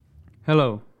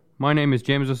Hello, my name is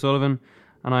James O'Sullivan,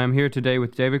 and I am here today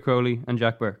with David Crowley and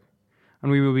Jack Burke,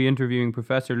 and we will be interviewing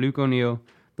Professor Luke O'Neill,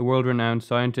 the world-renowned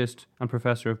scientist and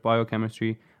Professor of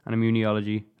Biochemistry and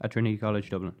Immunology at Trinity College,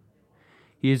 Dublin.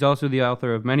 He is also the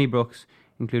author of many books,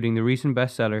 including the recent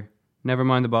bestseller, Never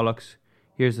Mind the Bollocks,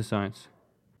 Here's the Science.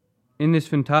 In this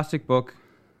fantastic book,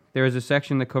 there is a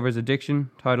section that covers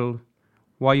addiction titled,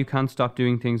 Why You Can't Stop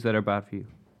Doing Things That Are Bad for You.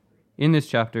 In this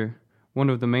chapter, one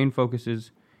of the main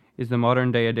focuses is the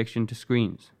modern day addiction to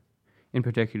screens, in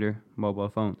particular mobile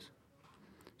phones.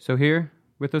 So here,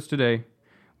 with us today,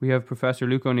 we have Professor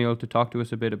Luke O'Neill to talk to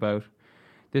us a bit about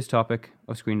this topic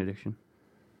of screen addiction.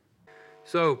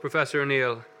 So, Professor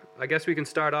O'Neill, I guess we can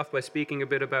start off by speaking a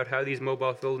bit about how these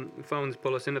mobile phones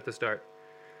pull us in at the start,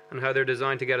 and how they're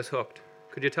designed to get us hooked.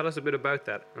 Could you tell us a bit about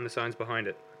that and the science behind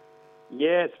it?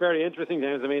 Yeah, it's very interesting,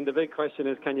 James. I mean, the big question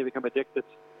is, can you become addicted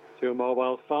to a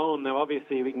mobile phone? Now,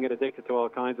 obviously, we can get addicted to all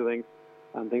kinds of things,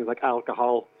 and things like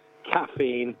alcohol,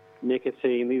 caffeine,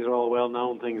 nicotine. These are all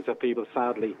well-known things that people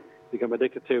sadly become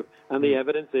addicted to. And the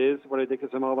evidence is we're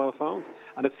addicted to mobile phones.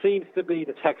 And it seems to be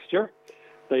the texture.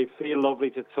 They feel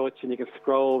lovely to touch, and you can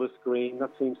scroll the screen.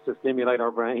 That seems to stimulate our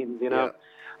brains, you know.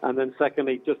 Yeah. And then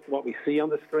secondly, just what we see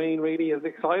on the screen really is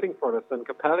exciting for us and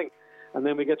compelling. And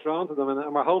then we get drawn to them,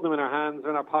 and we're holding them in our hands,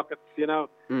 or in our pockets, you know.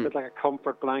 It's like a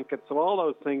comfort blanket. So all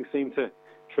those things seem to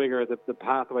trigger the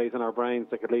pathways in our brains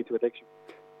that could lead to addiction.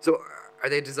 So are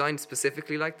they designed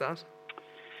specifically like that?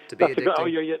 To be addicting? Are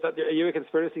you a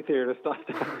conspiracy theorist?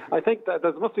 I think that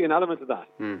there must be an element of that.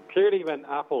 Clearly, when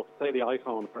Apple, say the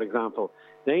iPhone, for example,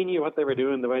 they knew what they were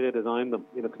doing, the way they designed them,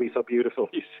 you know, to be so beautiful.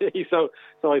 You see, so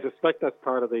I suspect that's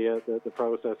part of the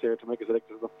process here to make us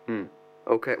addicted to them.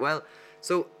 Okay, well,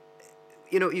 so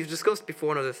you know, you've discussed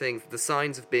before another thing, the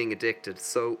signs of being addicted.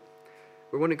 So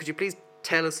we're wondering, could you please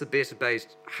tell us a bit about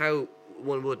how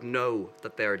one would know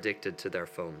that they're addicted to their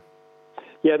phone?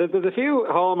 Yeah, there's a few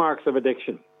hallmarks of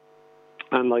addiction.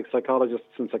 And like psychologists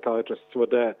and psychiatrists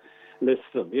would list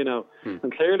them, you know.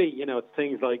 And clearly, you know, it's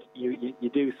things like you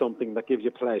do something that gives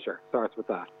you pleasure, starts with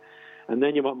that. And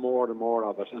then you want more and more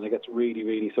of it, and it gets really,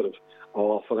 really sort of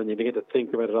awful, and you begin to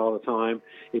think about it all the time.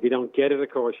 If you don't get it, of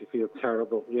course, you feel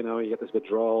terrible, you know, you get this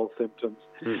withdrawal symptoms.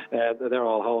 They're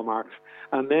all hallmarks.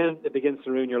 And then it begins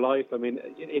to ruin your life. I mean,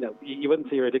 you know, you wouldn't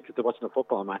say you're addicted to watching a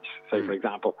football match, say, for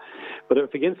example. But if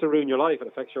it begins to ruin your life, it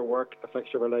affects your work, affects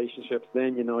your relationships,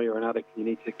 then you know you're an addict. You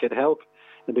need to get help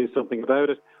and do something about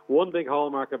it. One big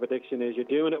hallmark of addiction is you're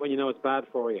doing it when you know it's bad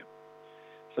for you.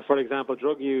 So, for example,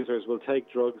 drug users will take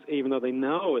drugs even though they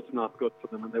know it's not good for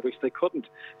them and they wish they couldn't.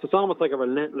 So it's almost like a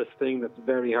relentless thing that's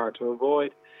very hard to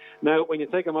avoid. Now, when you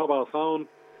take a mobile phone,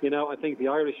 you know, I think the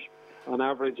Irish, on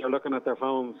average, are looking at their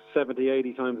phones 70,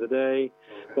 80 times a day.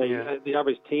 The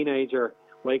average teenager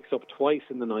wakes up twice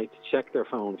in the night to check their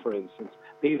phone, for instance.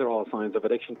 These are all signs of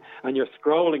addiction. And you're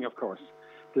scrolling, of course.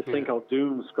 This thing called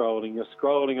doom scrolling. You're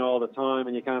scrolling all the time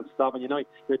and you can't stop. And you know,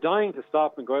 you're dying to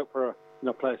stop and go out for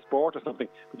play a sport or something,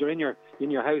 but you're in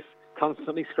your house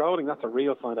constantly scrolling. That's a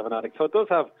real sign of an addict. So it does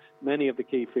have many of the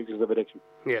key features of addiction.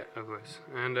 Yeah, of course.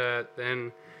 And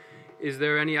then, is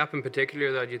there any app in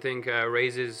particular that you think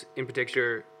raises, in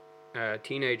particular,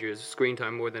 teenagers' screen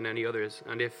time more than any others?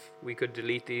 And if we could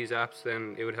delete these apps,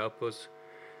 then it would help us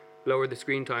lower the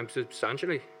screen time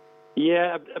substantially.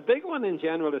 Yeah, a big one in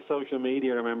general is social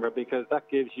media, remember, because that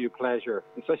gives you pleasure,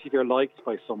 especially if you're liked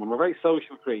by someone. We're very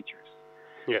social creatures.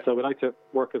 Yeah. So we like to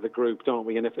work as a group, don't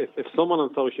we? And if someone on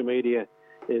social media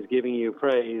is giving you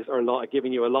praise or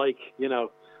giving you a like, you know,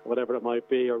 whatever it might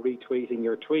be, or retweeting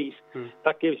your tweet,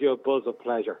 that gives you a buzz of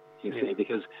pleasure, you see,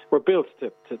 because we're built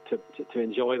to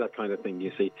enjoy that kind of thing,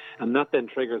 you see. And that then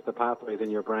triggers the pathways in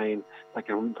your brain that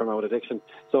can promote addiction.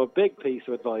 So a big piece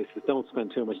of advice is don't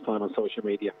spend too much time on social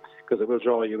media because it will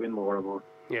draw you in more and more.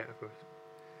 Yeah, of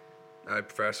course.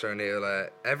 Professor O'Neill,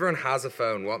 everyone has a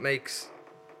phone. What makes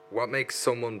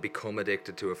someone become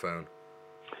addicted to a phone?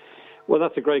 Well,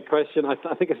 that's a great question. I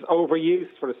think it's overuse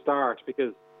for a start,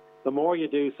 because the more you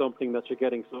do something that you're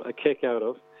getting a kick out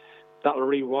of, that will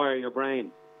rewire your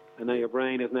brain. And now your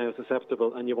brain is now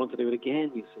susceptible and you want to do it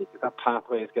again, you see, because that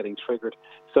pathway is getting triggered.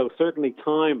 So certainly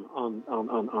time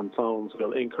on phones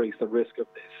will increase the risk of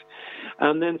this.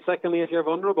 And then secondly, if you're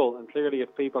vulnerable, and clearly if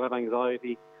people have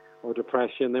anxiety or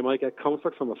depression, they might get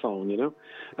comfort from a phone, you know,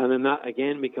 and then that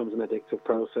again becomes an addictive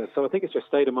process. So I think it's your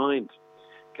state of mind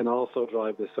can also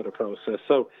drive this sort of process.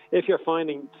 So if you're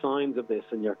finding signs of this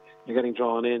and you're getting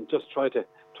drawn in, just try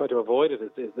to avoid it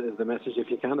is the message if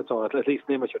you can at all. At least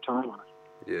limit your time on it.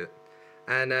 Yeah.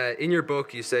 And in your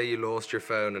book, you say you lost your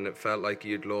phone and it felt like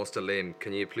you'd lost a limb.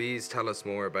 Can you please tell us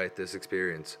more about this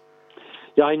experience?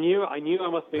 Yeah, I knew I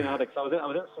must be an addict. So I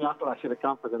was in Seattle actually at a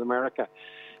conference in America,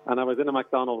 and I was in a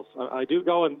McDonald's. I do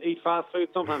go and eat fast food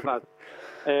sometimes, lads.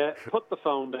 Put the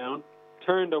phone down,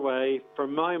 turned away. For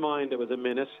my mind, it was a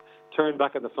minute. Turned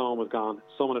back and the phone was gone.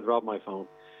 Someone had robbed my phone.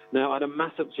 Now, I had a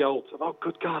massive jolt of, oh,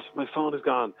 good God, my phone is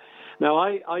gone. Now,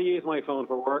 I use my phone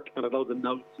for work, and I had loads of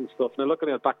notes and stuff. Now,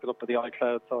 luckily, I backed it up with the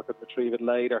iCloud so I could retrieve it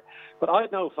later. But I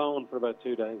had no phone for about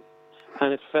 2 days.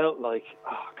 And it felt like,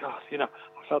 oh, God,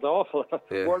 I felt awful. I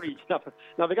was worried. Now,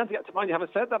 I began to get, mind you, having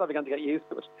said that, I began to get used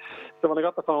to it. So when I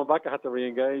got the phone back, I had to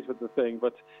re-engage with the thing.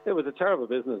 But it was a terrible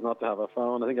business not to have a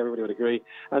phone. I think everybody would agree.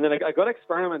 And then a good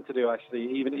experiment to do, actually,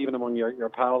 even among your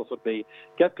pals, would be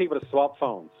get people to swap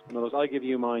phones. In other words, I give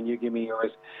you mine, you give me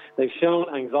yours. They've shown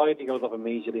anxiety goes up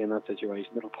immediately in that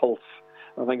situation. Little pulse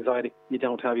of anxiety. You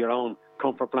don't have your own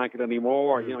comfort blanket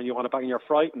anymore. You want it back and you're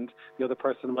frightened. The other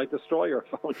person might destroy your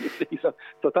phone, you see.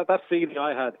 So that feeling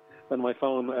I had when my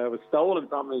phone was stolen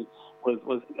from me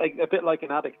was a bit like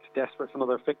an addict desperate for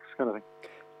another fix kind of thing.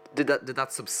 Did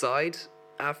that subside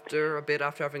after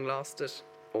having lost it?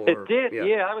 Or, it did,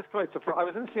 yeah. I was quite surprised. I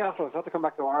was in Seattle. I had to come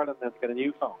back to Ireland then to get a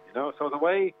new phone, So the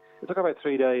way it took about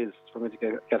 3 days for me to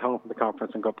get home from the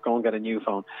conference and go and get a new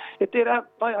phone. It did.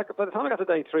 By the time I got to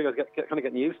day 3, I was kind of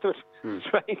getting used to it. It's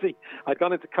crazy. I'd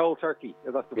gone into cold turkey,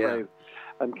 if that's the phrase,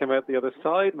 and came out the other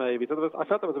side maybe. So I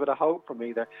felt there was a bit of hope for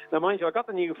me there. Now, mind you, I got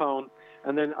the new phone,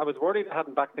 and then I was worried I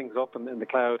hadn't backed things up in the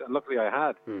cloud, and luckily I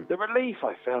had. The relief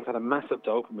I felt, had a massive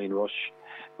dopamine rush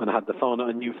when I had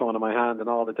a new phone in my hand, and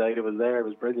all the data was there. It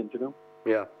was brilliant,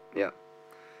 Yeah.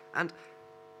 And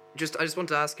I just want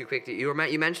to ask you quickly. You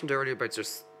mentioned earlier about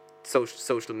just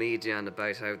social media and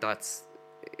about how that's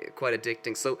quite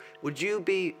addicting. So would you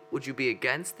be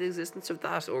against the existence of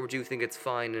that, or would you think it's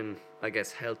fine and I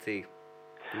guess healthy?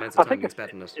 I think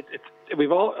we've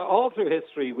all through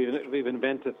history we've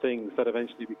invented things that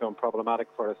eventually become problematic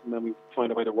for us, and then we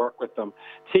find a way to work with them.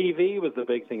 TV was the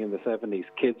big thing in the 70s.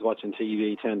 Kids watching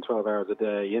TV 10, 12 hours a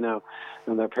day,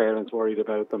 and their parents worried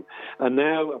about them. And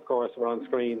now, of course, we're on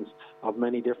screens of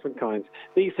many different kinds.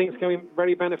 These things can be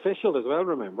very beneficial as well,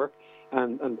 remember.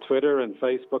 And Twitter and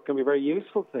Facebook can be very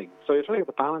useful things. So you're trying to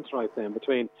get the balance right then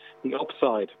between the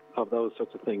upside of those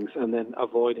sorts of things and then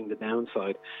avoiding the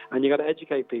downside. And you got to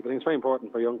educate people. I think it's very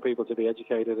important for young people to be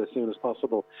educated as soon as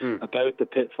possible about the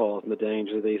pitfalls and the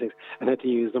dangers of these things and how to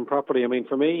use them properly. I mean,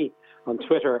 for me, on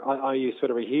Twitter, I use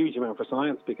Twitter a huge amount for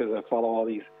science because I follow all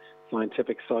these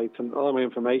scientific sites, and all my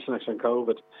information actually on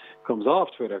COVID comes off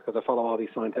Twitter because I follow all these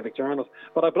scientific journals.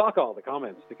 But I block all the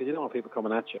comments because you don't want people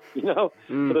coming at you, So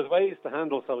there's ways to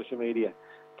handle social media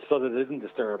so that it isn't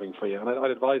disturbing for you. And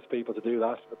I'd advise people to do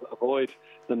that, avoid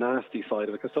the nasty side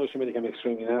of it, because social media can be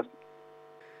extremely nasty.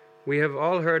 We have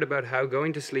all heard about how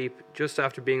going to sleep just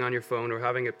after being on your phone or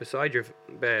having it beside your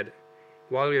bed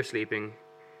while you're sleeping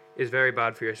is very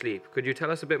bad for your sleep. Could you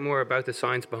tell us a bit more about the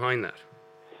science behind that?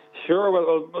 Sure.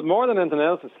 Well, more than anything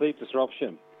else, it's sleep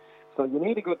disruption. So you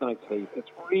need a good night's sleep. It's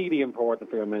really important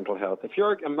for your mental health.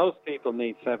 And most people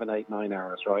need 7, 8, 9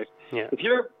 hours, right? Yeah. If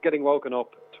you're getting woken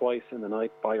up twice in the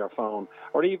night by your phone,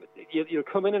 or even you'll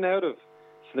come in and out of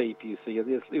sleep, you see,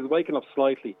 you're waking up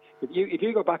slightly. If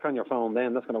you go back on your phone,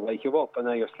 then that's going to wake you up, and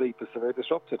now your sleep is severely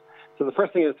disrupted. So the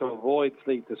first thing is to avoid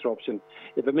sleep disruption.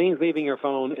 If it means leaving your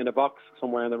phone in a box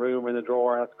somewhere in the room or in the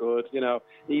drawer, that's good.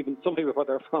 Even some people put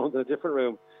their phones in a different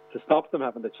room to stop them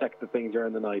having to check the thing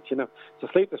during the night, So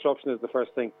sleep disruption is the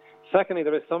first thing. Secondly,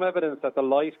 there is some evidence that the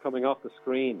light coming off the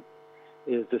screen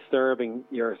is disturbing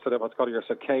your sort of what's called your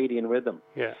circadian rhythm.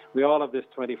 Yeah. We all have this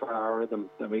 24-hour rhythm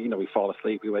that we fall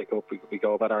asleep, we wake up, we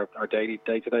go about our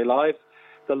day-to-day lives.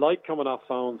 The light coming off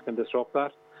phones can disrupt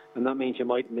that, and that means you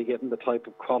mightn't be getting the type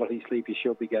of quality sleep you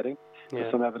should be getting. Yeah.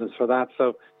 There's some evidence for that.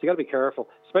 So you got to be careful,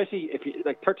 especially if you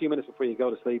 30 minutes before you go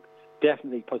to sleep.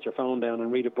 Definitely put your phone down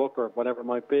and read a book or whatever it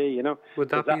might be. Would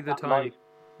that be the time?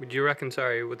 Would you reckon?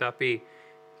 Would that be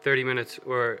 30 minutes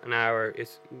or an hour?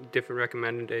 It's different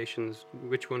recommendations.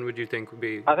 Which one would you think would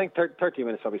be? I think 30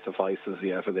 minutes probably suffices,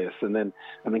 for this, and then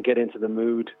get into the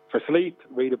mood for sleep.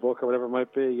 Read a book or whatever it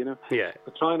might be, Yeah.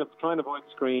 But trying to avoid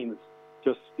screens,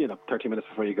 just 30 minutes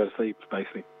before you go to sleep,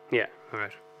 basically. Yeah. All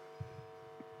right.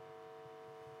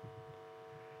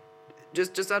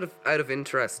 Just out of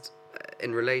interest,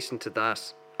 in relation to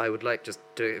that, I would like just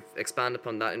to expand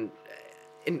upon that. And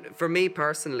for me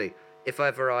personally, if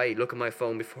ever I look at my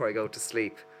phone before I go to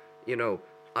sleep,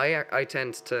 I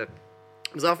tend to.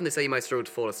 Because often they say you might struggle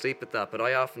to fall asleep with that, but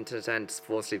I often tend to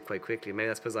fall asleep quite quickly. Maybe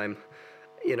that's because I'm,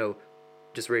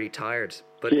 just really tired.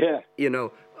 But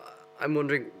I'm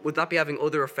wondering, would that be having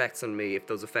other effects on me if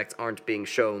those effects aren't being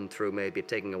shown through maybe it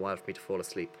taking a while for me to fall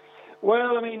asleep?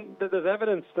 Well, I mean, there's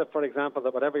evidence that, for example,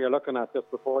 that whatever you're looking at just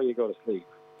before you go to sleep,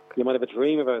 you might have a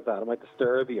dream about that. It might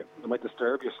disturb you. It might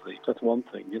disturb your sleep. That's one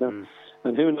thing, you know.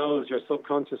 And who knows, your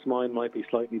subconscious mind might be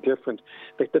slightly different.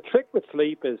 The trick with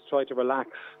sleep is try to relax,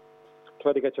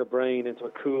 try to get your brain into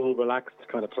a cool, relaxed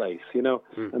kind of place, you know.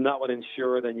 And that would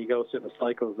ensure then you go through the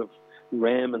cycles of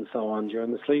REM and so on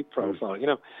during the sleep profile, you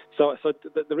know. So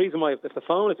the reason why, if the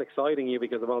phone is exciting you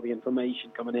because of all the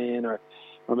information coming in, or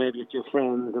maybe it's your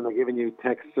friends and they're giving you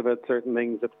texts about certain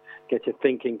things that get you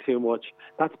thinking too much,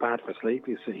 that's bad for sleep,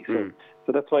 you see.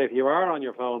 So that's why if you are on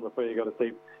your phone before you go to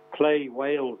sleep, play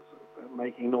whales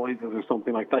making noises or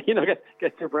something like that, you know,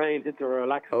 get your brain into a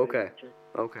relaxed state.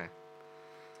 Okay.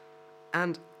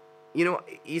 And, you know,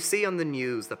 you see on the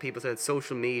news that people said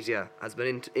social media has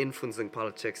been influencing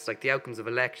politics, like the outcomes of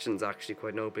elections actually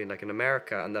quite notably, like in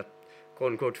America, and that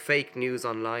quote-unquote fake news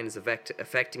online is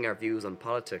affecting our views on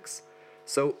politics.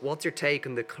 So what's your take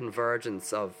on the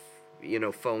convergence of, you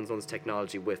know, phones and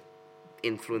technology with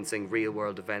influencing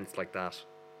real-world events like that?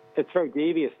 It's very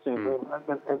devious, Jim.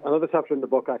 And another chapter in the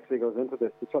book actually goes into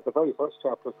this. The very first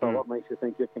chapter is called What Makes You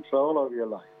Think You have Control Over Your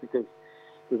Life, because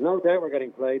there's no doubt we're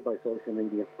getting played by social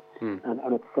media, and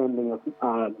it's sending us,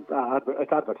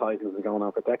 it's advertising has been going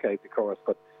on for decades, of course,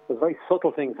 but there's very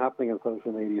subtle things happening on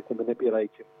social media to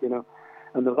manipulate you, you know,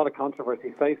 and there's a lot of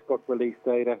controversy. Facebook released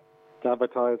data to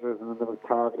advertisers, and then there was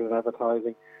targeted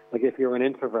advertising. Like if you're an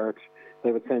introvert,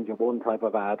 they would send you one type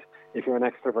of ad. If you're an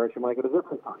extrovert, you might get a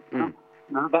different one. You know?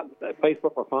 Now,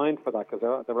 Facebook were fined for that because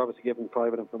they're obviously giving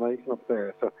private information up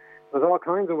there. So there's all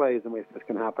kinds of ways in which this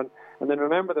can happen. And then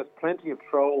remember, there's plenty of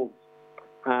trolls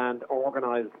and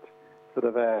organised sort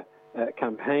of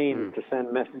campaigns to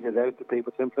send messages out to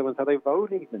people to influence how they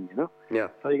vote even, you know? Yeah.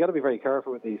 So you got to be very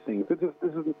careful with these things. This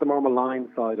isn't the more malign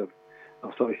side of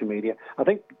social media. I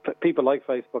think people like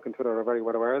Facebook and Twitter are very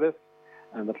well aware of this,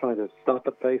 and they're trying to stop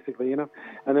it, basically, you know.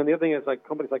 And then the other thing is, like,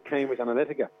 companies like Cambridge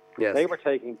Analytica, they were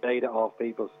taking data off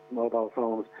people's mobile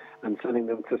phones and sending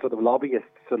them to sort of lobbyists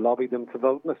to lobby them to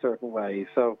vote in a certain way.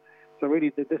 So really,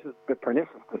 this is a bit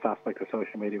pernicious, this aspect of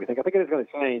social media, I think it is going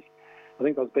to change. I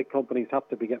think those big companies have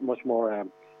to be getting much more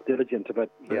diligent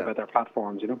about their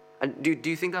platforms, you know. And do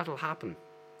you think that will happen?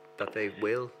 That they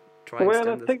will try and extend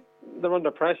this? Well, I think they're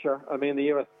under pressure. I mean,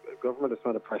 the US government is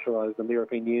trying to pressurise them. The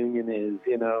European Union is,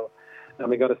 you know. And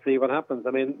we got to see what happens.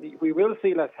 I mean, we will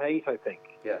see less hate, I think,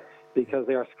 because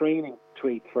they are screening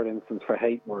tweets, for instance, for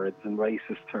hate words and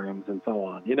racist terms and so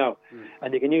on, you know.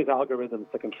 And you can use algorithms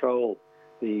to control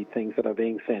the things that are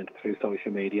being sent through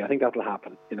social media. I think that will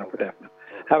happen, you know, for definite.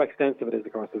 How extensive it is,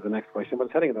 of course, is the next question, but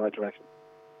it's heading in the right direction.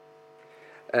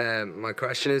 My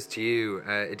question is to you.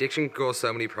 Addiction can cause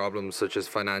so many problems, such as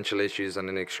financial issues and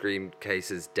in extreme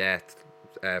cases, death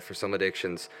for some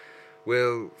addictions.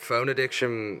 Will phone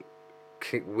addiction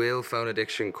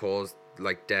cause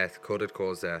like death? Could it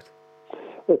cause death?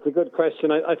 It's a good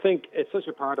question. I think it's such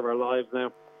a part of our lives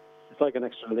now. It's like an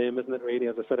extra limb, isn't it, really?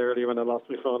 As I said earlier when I lost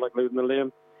my phone, like losing a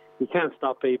limb. You can't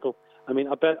stop people. I mean,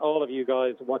 I bet all of you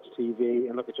guys watch TV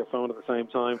and look at your phone at the same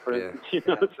time, for instance. You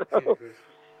know, so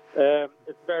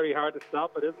it's very hard to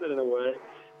stop it, isn't it, in a way?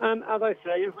 And as I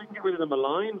say, if we can get rid of the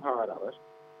malign part of it,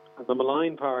 and the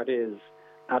malign part is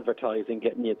advertising,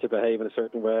 getting you to behave in a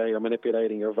certain way, or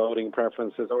manipulating your voting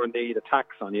preferences, or indeed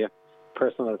attacks on you,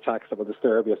 personal attacks that will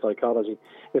disturb your psychology.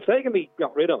 If they can be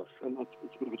got rid of, and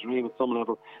it's a bit of a dream at some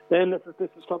level, then this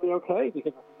is probably okay,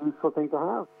 because it's a useful thing to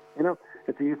have. You know,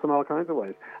 it's used in all kinds of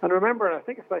ways. And remember, I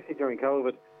think especially during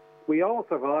COVID, we all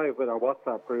survive with our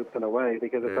WhatsApp groups in a way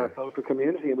because it's our social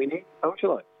community, and we need to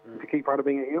socialise. It's a key part of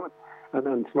being a human.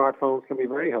 And smartphones can be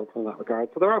very helpful in that regard.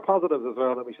 So there are positives as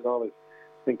well that we should always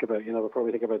think about, you know, before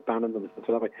we think about banning them.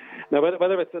 So that way. Now,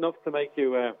 whether it's enough to make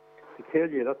you to kill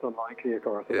you, that's unlikely, of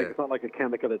course. I think it's not like a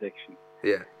chemical addiction.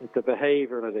 Yeah. It's a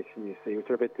behavioural addiction, you see, which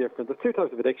are a bit different. There's two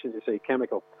types of addictions, you see: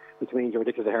 chemical, which means you're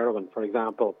addicted to heroin, for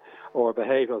example, or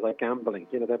behavioural, like gambling.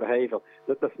 You know, they're behavioural.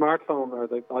 The smartphone or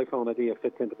the iPhone idea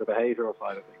fits into the behavioural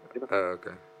side of things. You know? Oh,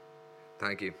 okay.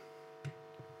 Thank you.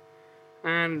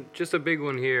 And just a big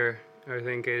one here, I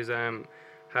think, is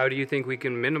how do you think we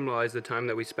can minimise the time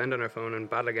that we spend on our phone and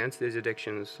battle against these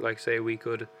addictions? Like, say, we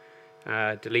could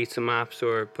delete some apps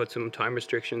or put some time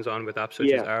restrictions on with apps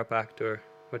such as Arapact, or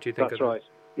what do you think That's of right.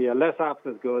 Yeah, less apps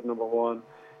is good, number one.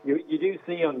 You do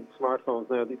see on smartphones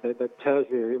now that tells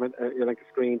you your length of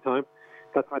screen time.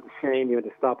 That's going to shame you into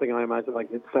stopping, I imagine, like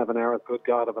it's 7 hours. Good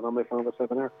God, I've been on my phone for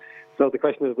 7 hours. So the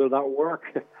question is, will that work?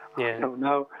 I don't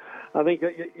know. I think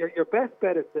your best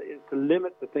bet is to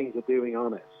limit the things you're doing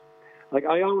on it. Like,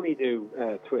 I only do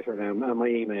Twitter now and my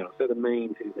email. They're the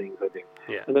main two things I do.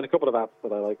 Yeah. And then a couple of apps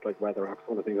that I like weather apps,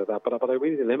 one of things like that. But I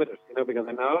really limit it, because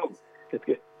I know it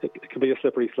can be a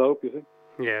slippery slope, you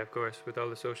see. Yeah, of course, with all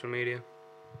the social media.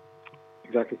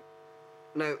 Exactly.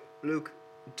 Now, Luke,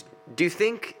 do you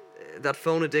think that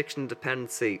phone addiction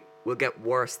dependency will get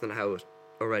worse than how it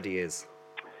already is?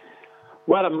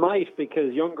 Well, it might,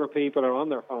 because younger people are on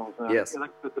their phones now. Yes.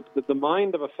 Like, the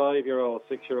mind of a 5-year-old,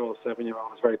 6-year-old,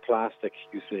 7-year-old is very plastic,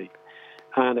 you see.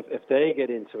 And if they get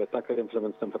into it, that could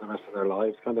influence them for the rest of their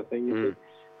lives, kind of thing, you see.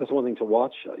 That's one thing to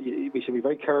watch. We should be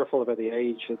very careful about the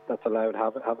age that's allowed to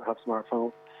have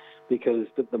smartphones, because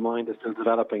the mind is still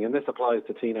developing. And this applies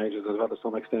to teenagers as well to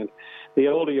some extent. The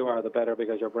older you are, the better,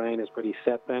 because your brain is pretty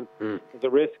set then. There's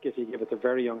a risk if you give it to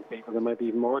very young people, they might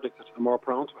be more addicted and more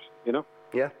prone to it,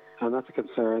 Yeah. And that's a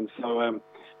concern.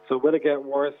 So will it get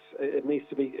worse? It needs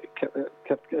to be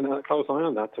kept in a close eye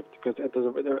on that, because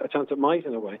there's a chance it might,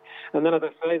 in a way. And then, as I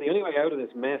say, the only way out of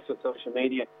this mess with social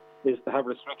media is to have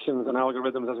restrictions and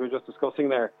algorithms, as we were just discussing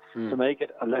there, to make it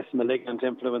a less malignant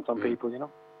influence on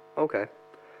people, Okay.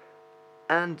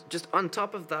 And just on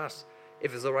top of that,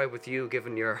 if it's all right with you,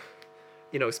 given your,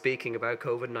 speaking about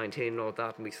COVID-19 and all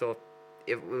that, and we thought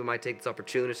if we might take this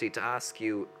opportunity to ask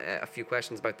you a few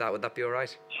questions about that, would that be all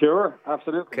right? Sure,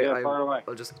 absolutely. Okay, Yeah, far away.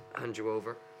 I'll just hand you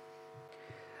over.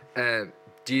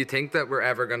 Do you think that we're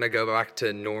ever going to go back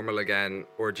to normal again,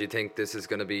 or do you think this is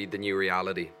going to be the new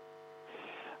reality?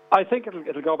 I think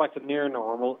it'll go back to near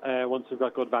normal once we've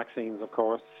got good vaccines, of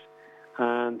course.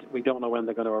 And we don't know when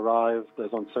they're going to arrive.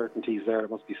 There's uncertainties there,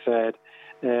 it must be said.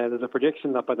 There's a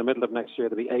prediction that by the middle of next year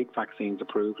there'll be 8 vaccines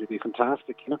approved. It'd be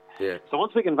fantastic, Yeah. So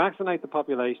once we can vaccinate the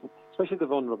population, especially the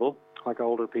vulnerable, like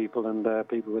older people and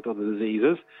people with other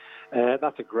diseases,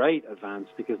 that's a great advance,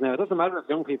 because now it doesn't matter if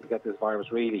young people get this virus,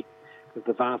 really, because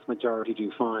the vast majority do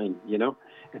fine,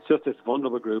 It's just this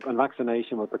vulnerable group, and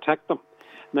vaccination will protect them.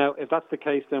 Now, if that's the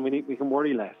case, then we can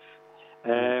worry less.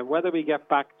 Whether we get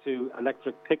back to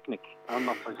electric picnic, I'm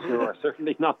not so sure.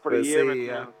 Certainly not for a year.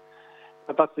 Yeah.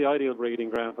 But that's the ideal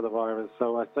breeding ground for the virus.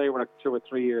 So I say we're 2 or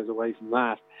 3 years away from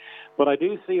that. But I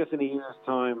do see us in a year's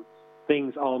time,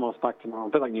 things almost back to normal,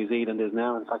 a bit like New Zealand is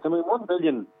now. In fact, 1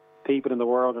 billion people in the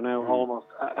world are now almost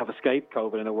have escaped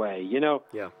COVID in a way, Yeah.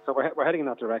 So we're heading in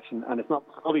that direction, and it's not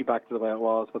fully back to the way it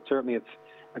was, but certainly it's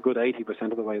a good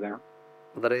 80% of the way there.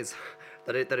 Well,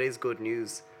 that is good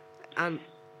news. And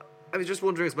I was just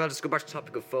wondering as well, just to go back to the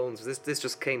topic of phones, this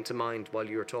just came to mind while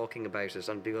you were talking about it,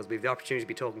 and because we have the opportunity to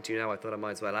be talking to you now, I thought I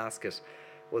might as well ask it,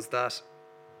 was that,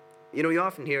 you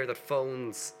often hear that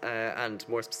phones, and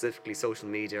more specifically social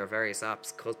media or various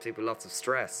apps, cause people lots of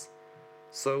stress.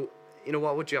 So,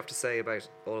 what would you have to say about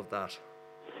all of that?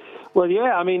 Well,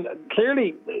 yeah,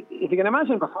 clearly, if you can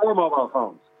imagine before mobile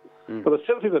phones, there were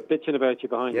still people bitching about you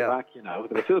behind your back, There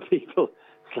were still people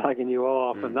slagging you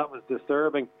off, and that was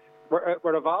disturbing.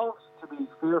 We're evolved to be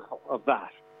fearful of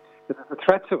that, because it's a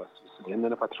threat to us, you see, and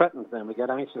then if we're threatened, then we get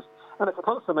anxious. And it's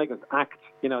supposed to make us act,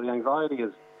 the anxiety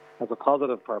has a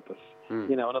positive purpose.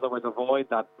 In other words, avoid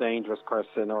that dangerous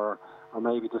person, or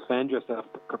maybe defend yourself,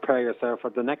 prepare yourself for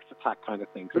the next attack, kind of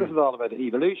thing. So this is all about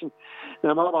evolution.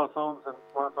 Now, mobile phones and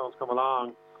smartphones come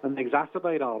along and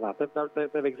exacerbate all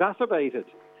that. They've exacerbated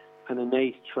an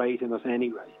innate trait in us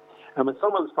anyway. And when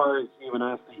someone fires you a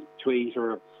nasty tweet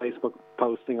or a Facebook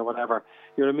posting or whatever,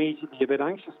 you're immediately a bit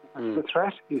anxious because it's a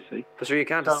threat, you see. But sure, you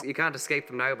can't escape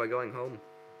them now by going home.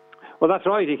 Well, that's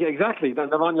right, exactly. They're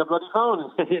on your bloody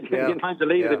phone. You can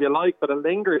delete it if you like, but it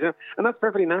lingers. And that's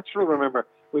perfectly natural, remember.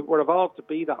 We're evolved to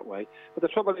be that way. But the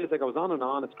trouble is, it goes on and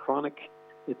on. It's chronic.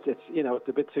 It's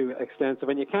a bit too extensive,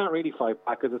 and you can't really fight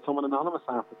back because it's someone anonymous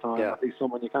half the time, at least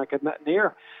someone you can't get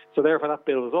near. So therefore that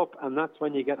builds up, and that's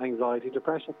when you get anxiety,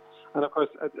 depression. And of course,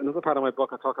 another part of my book,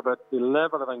 I talk about the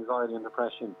level of anxiety and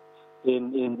depression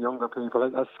in younger people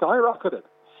has skyrocketed.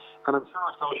 And I'm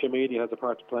sure social media has a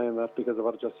part to play in that because of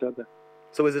what I just said there.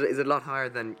 So is it a lot higher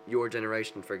than your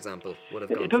generation, for example, would have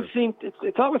gone It does through? seem,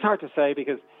 it's always hard to say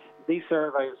because these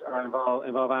surveys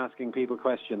involve asking people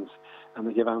questions and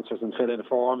they give answers and fill in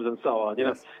forms and so on.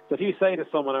 Yes. So if you say to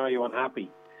someone, "Are you unhappy?"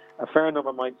 a fair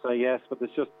number might say yes, but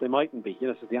it's just they mightn't be.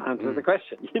 This is the answer to the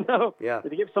question. Yeah.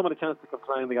 If you give someone a chance to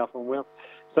complain, they often will.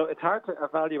 So it's hard to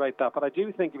evaluate that. But I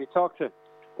do think if you talk to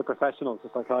the professionals, the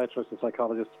psychiatrists, the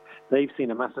psychologists, they've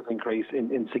seen a massive increase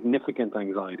in significant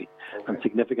anxiety and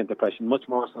significant depression, much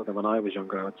more so than when I was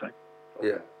younger, I would say.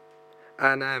 Yeah.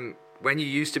 And when you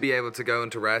used to be able to go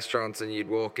into restaurants and you'd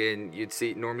walk in, you'd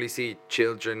normally see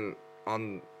children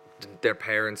on their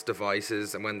parents'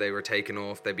 devices, and when they were taken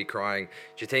off, they'd be crying.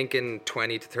 Do you think in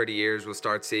 20 to 30 years we'll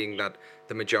start seeing that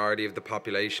the majority of the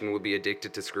population will be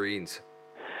addicted to screens?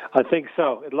 I think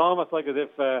so. It'll almost like as if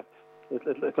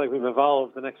it's like we've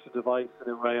evolved an extra device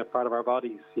in a way, a part of our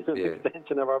bodies, an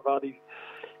extension of our bodies.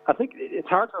 I think it's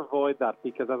hard to avoid that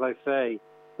because, as I say,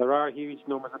 there are huge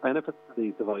numbers of benefits to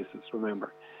these devices,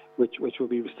 remember, which will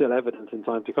be still evident in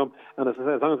time to come. And as I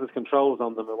say, as long as there's controls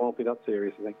on them, it won't be that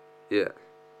serious, I think. Yeah.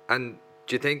 And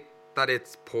do you think that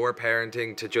it's poor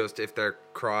parenting to just, if they're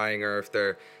crying or if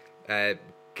they're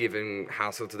giving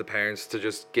hassle to the parents, to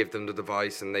just give them the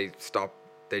device and they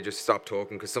just stop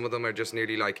talking? Because some of them are just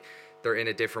nearly like they're in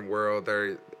a different world.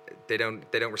 They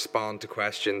don't respond to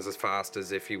questions as fast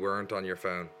as if you weren't on your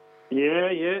phone.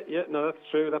 Yeah. No, that's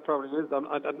true. That probably is.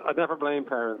 I'd never blame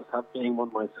parents, being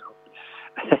one myself.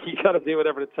 You got to do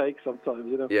whatever it takes sometimes,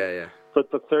 you know. Yeah. But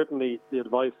certainly the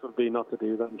advice would be not to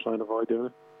do that and try and avoid doing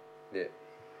it.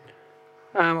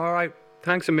 Yeah. All right.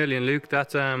 Thanks a million, Luke.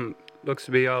 That looks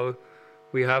to be all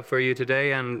we have for you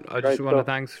today, and I just want to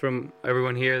thanks from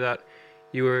everyone here that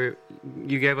you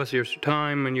gave us your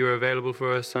time and you were available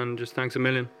for us, and just thanks a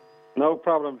million. No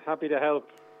problem. Happy to help.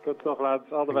 Good stuff, lads.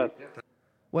 All the best.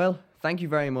 Well, thank you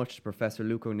very much to Professor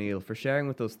Luke O'Neill for sharing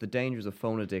with us the dangers of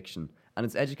phone addiction and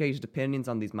his educated opinions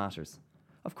on these matters.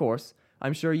 Of course,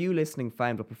 I'm sure you listening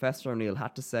found what Professor O'Neill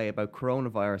had to say about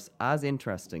coronavirus as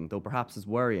interesting, though perhaps as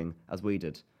worrying, as we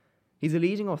did. He's a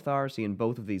leading authority in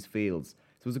both of these fields,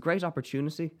 so it was a great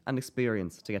opportunity and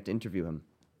experience to get to interview him.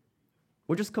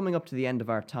 We're just coming up to the end of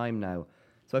our time now,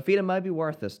 so I feel it might be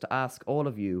worth it to ask all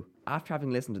of you, after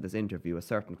having listened to this interview, a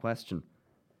certain question.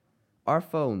 Are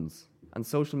phones, and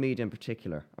social media in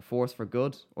particular, a force for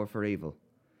good or for evil?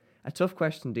 A tough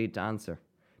question indeed to answer.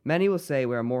 Many will say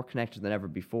we are more connected than ever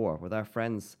before, with our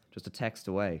friends just a text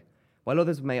away, while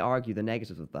others may argue the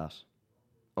negatives of that.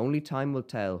 Only time will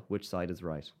tell which side is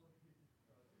right.